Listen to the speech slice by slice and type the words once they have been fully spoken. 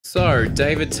So,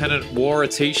 David Tennant wore a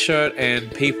t-shirt and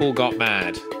people got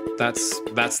mad.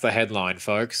 That's the headline,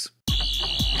 folks.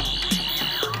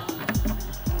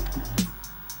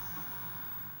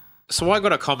 So I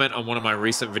got a comment on one of my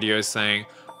recent videos saying,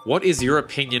 "What is your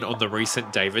opinion on the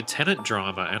recent David Tennant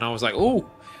drama?" And I was like,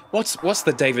 "Oh, what's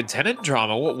the David Tennant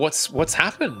drama? What's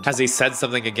happened? Has he said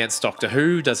something against Doctor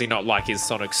Who? Does he not like his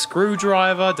sonic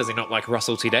screwdriver? Does he not like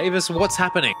Russell T Davies? What's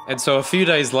happening?" And so a few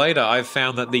days later, I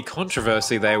found that the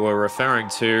controversy they were referring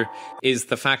to is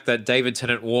the fact that David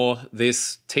Tennant wore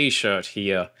this t-shirt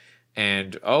here.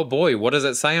 And oh boy, what does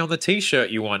it say on the t-shirt,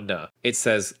 you wonder? It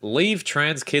says, "Leave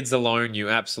trans kids alone, you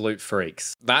absolute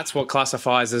freaks." That's what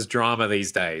classifies as drama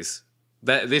these days.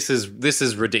 This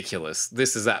is ridiculous.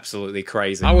 This is absolutely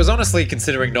crazy. I was honestly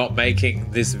considering not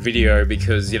making this video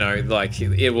because, you know, like,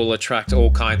 it will attract all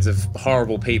kinds of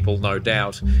horrible people, no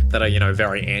doubt, that are, you know,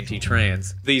 very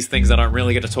anti-trans. These things I don't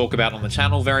really get to talk about on the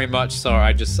channel very much, so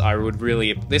I would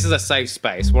really, this is a safe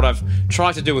space. What I've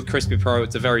tried to do with Crispy Pro,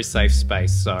 it's a very safe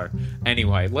space. So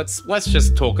anyway, let's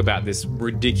just talk about this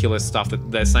ridiculous stuff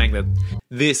that they're saying that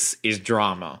this is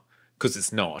drama. Because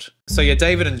it's not. So yeah,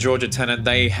 David and Georgia Tennant,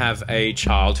 they have a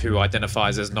child who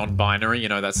identifies as non-binary. You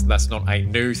know, that's not a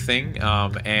new thing,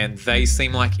 and they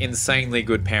seem like insanely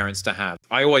good parents to have.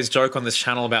 I always joke on this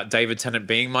channel about David Tennant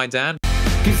being my dad.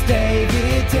 'Cause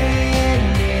David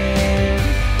Tennant,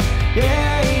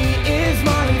 yeah, he is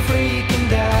my freaking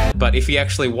dad. But if he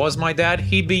actually was my dad,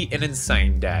 he'd be an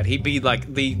insane dad. He'd be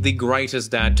like the greatest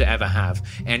dad to ever have.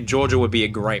 And Georgia would be a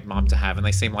great mom to have, and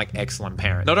they seem like excellent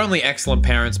parents. Not only excellent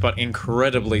parents, but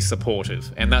incredibly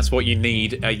supportive. And that's what you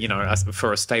need, you know,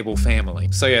 for a stable family.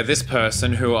 So yeah, this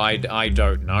person who I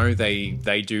don't know,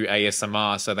 they do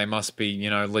ASMR, so they must be,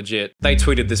 you know, legit. They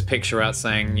tweeted this picture out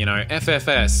saying, you know,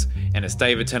 FFS, and it's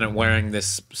David Tennant wearing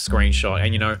this screenshot.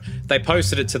 And, you know, they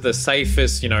posted it to the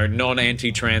safest, you know,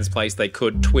 non-anti-trans place they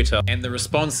could, Twitter. And the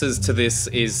responses to this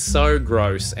is so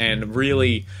gross and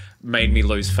really made me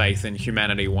lose faith in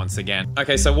humanity once again.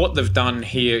 Okay, so what they've done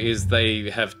here is they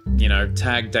have, you know,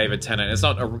 tagged David Tennant. It's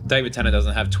not David Tennant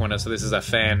doesn't have Twitter, so this is a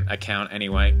fan account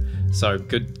anyway. So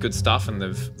good stuff, and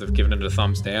they've given it a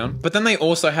thumbs down. But then they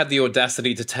also had the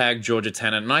audacity to tag Georgia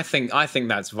Tennant, and I think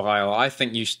that's vile. I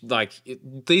think you should, like,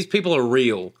 these people are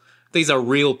real. These are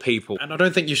real people, and I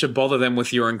don't think you should bother them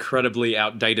with your incredibly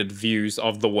outdated views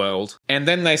of the world. And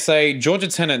then they say, "Georgia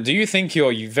Tennant, do you think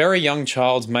your very young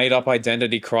child's made-up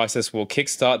identity crisis will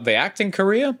kickstart their acting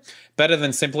career? Better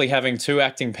than simply having two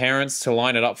acting parents to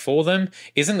line it up for them?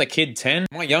 Isn't the kid 10?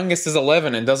 My youngest is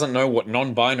 11 and doesn't know what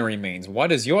non-binary means. Why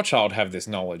does your child have this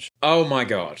knowledge?" Oh my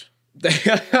god.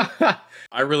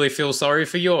 I really feel sorry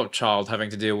for your child having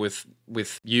to deal with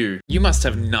you. You must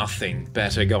have nothing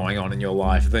better going on in your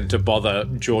life than to bother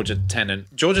Georgia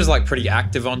Tennant. Georgia's like pretty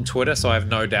active on Twitter, so I have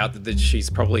no doubt that she's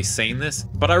probably seen this.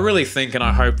 But I really think and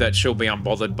I hope that she'll be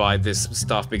unbothered by this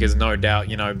stuff, because no doubt,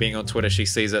 you know, being on Twitter, she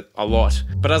sees it a lot.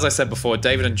 But as I said before,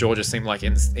 David and Georgia seem like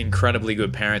incredibly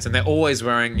good parents, and they're always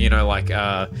wearing, you know, like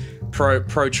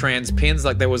pro-trans pins.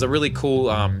 Like there was a really cool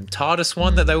TARDIS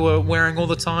one that they were wearing all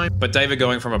the time. But David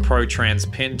going from a pro-trans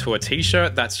pin to a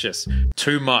t-shirt, that's just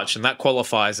too much, and that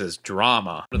qualifies as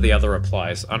drama. The other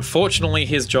replies, "Unfortunately,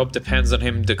 his job depends on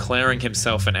him declaring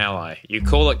himself an ally. You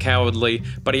call it cowardly,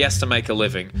 but he has to make a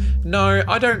living." No,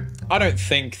 I don't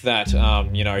think that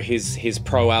you know, his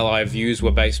pro-ally views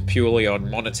were based purely on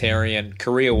monetary and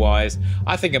career-wise.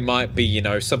 I think it might be, you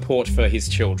know, support for his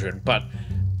children, but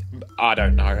I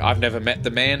don't know. I've never met the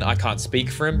man. I can't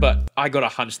speak for him, but I got a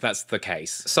hunch that's the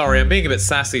case. Sorry, I'm being a bit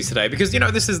sassy today because, you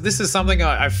know, this is something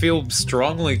I feel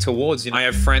strongly towards. You know, I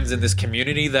have friends in this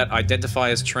community that identify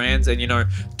as trans, and, you know,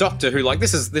 Doctor Who, like,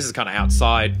 this is kind of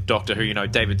outside Doctor Who. You know,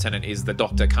 David Tennant is the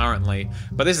Doctor currently,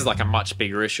 but this is like a much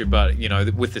bigger issue. But, you know,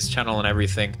 with this channel and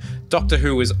everything, Doctor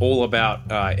Who is all about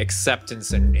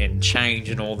acceptance and change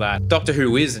and all that. Doctor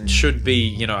Who is and should be,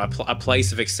 you know, a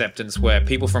place of acceptance where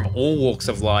people from all walks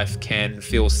of life can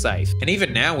feel safe. And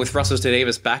even now, with Russell T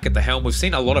Davies back at the helm, we've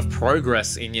seen a lot of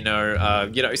progress in, you know,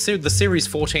 the Series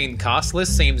 14 cast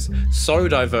list seems so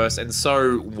diverse and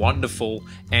so wonderful.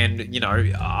 And, you know,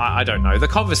 I don't know, the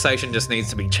conversation just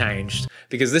needs to be changed,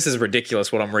 because this is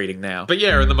ridiculous what I'm reading now. But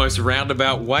yeah, in the most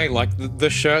roundabout way, like the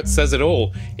shirt says it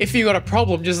all. If you got a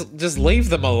problem, just leave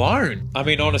them alone. I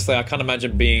mean, honestly, I can't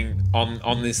imagine being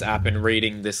on this app and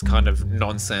reading this kind of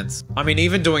nonsense. I mean,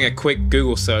 even doing a quick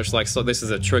Google search, like, so this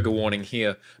is a trigger warning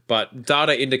here, but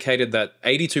data indicated that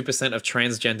 82% of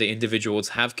transgender individuals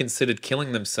have considered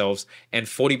killing themselves and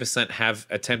 40% have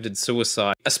attempted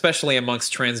suicide, especially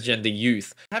amongst transgender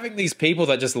youth. Having these people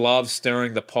that just love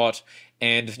stirring the pot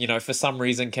and, you know, for some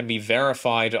reason can be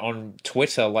verified on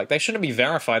Twitter. Like, they shouldn't be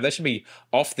verified. They should be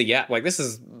off the app. Like, this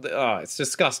is, it's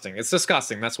disgusting. It's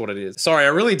disgusting. That's what it is. Sorry, I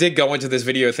really did go into this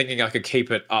video thinking I could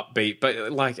keep it upbeat,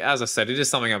 but like, as I said, it is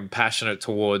something I'm passionate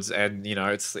towards, and, you know,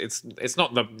 it's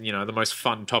not the, you know, the most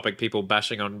fun topic, people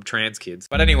bashing on trans kids.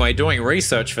 But anyway, doing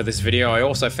research for this video, I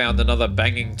also found another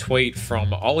banging tweet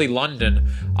from Ollie London.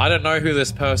 I don't know who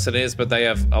this person is, but they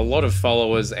have a lot of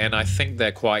followers, and I think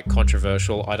they're quite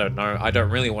controversial. I don't know. I don't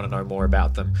really want to know more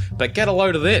about them. But get a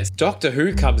load of this. Doctor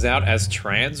Who comes out as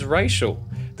transracial.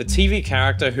 The TV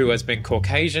character, who has been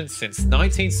Caucasian since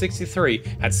 1963,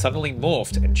 had suddenly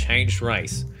morphed and changed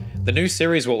race. The new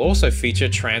series will also feature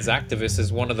trans activists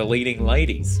as one of the leading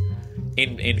ladies.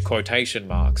 In quotation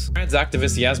marks. Trans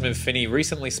activist Yasmin Finney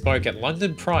recently spoke at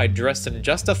London Pride dressed in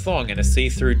just a thong and a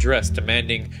see-through dress,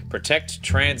 demanding protect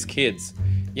trans kids.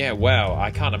 Yeah, wow,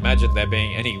 I can't imagine there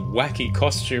being any wacky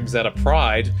costumes at a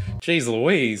Pride. Jeez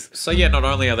Louise. So yeah, not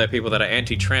only are there people that are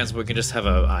anti-trans, but we can just have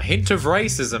a hint of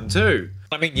racism too.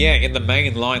 I mean, yeah, in the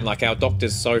main line, like, our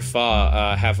doctors so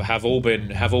far have all been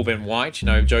white. You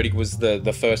know, Jodie was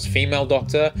the first female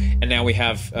doctor, and now we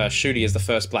have Ncuti as the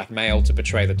first black male to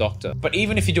portray the Doctor. But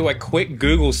even if you do a quick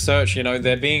Google search, you know,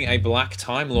 there being a black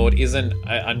Time Lord isn't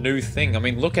a new thing. I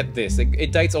mean, look at this.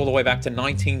 It dates all the way back to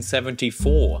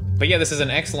 1974. But yeah, this is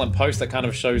an excellent post that kind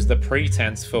of shows the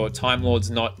pretense for Time Lords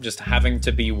not just having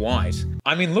to be white.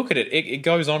 I mean, look at it. It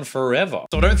goes on forever.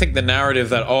 So I don't think the narrative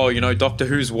that, oh, you know, Doctor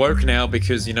Who's woke now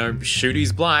because, you know,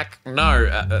 Ncuti's black. No,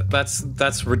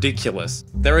 that's ridiculous.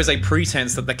 There is a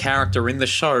pretense that the character in the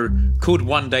show could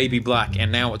one day be black,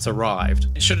 and now it's arrived.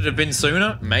 Should it have been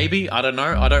sooner? Maybe. I don't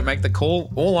know. I don't make the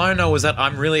call. All I know is that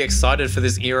I'm really excited for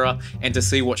this era and to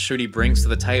see what Ncuti brings to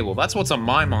the table. That's what's on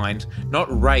my mind, not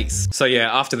race. So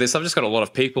yeah, after this, I've just got a lot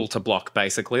of people to block,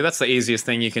 basically. That's the easiest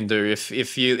thing you can do.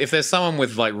 If there's someone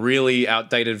with like really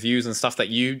outdated views and stuff that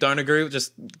you don't agree with,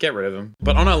 just get rid of them.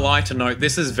 But on a lighter note,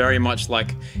 this is very much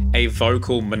like a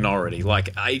vocal minority.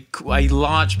 Like a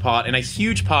large part and a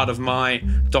huge part of my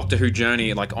Doctor Who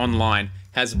journey, like online,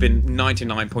 has been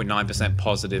 99.9%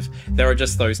 positive. There are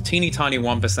just those teeny tiny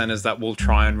 1%ers that will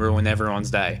try and ruin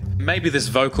everyone's day. Maybe this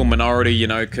vocal minority, you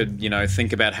know, could, you know,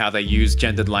 think about how they use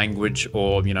gendered language,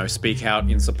 or, you know, speak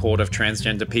out in support of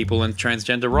transgender people and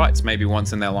transgender rights maybe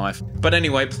once in their life. But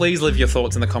anyway, please leave your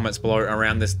thoughts in the comments below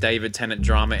around this David Tennant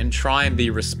drama, and try and be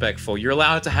respectful. You're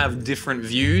allowed to have different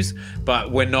views,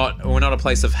 but we're not a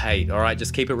place of hate, all right?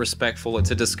 Just keep it respectful.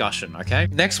 It's a discussion, okay?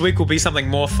 Next week will be something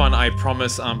more fun, I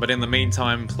promise, but in the meantime,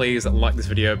 please like this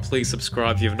video, please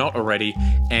subscribe if you've not already,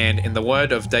 and in the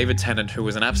word of David Tennant, who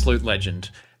is an absolute legend,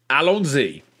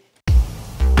 allons-y!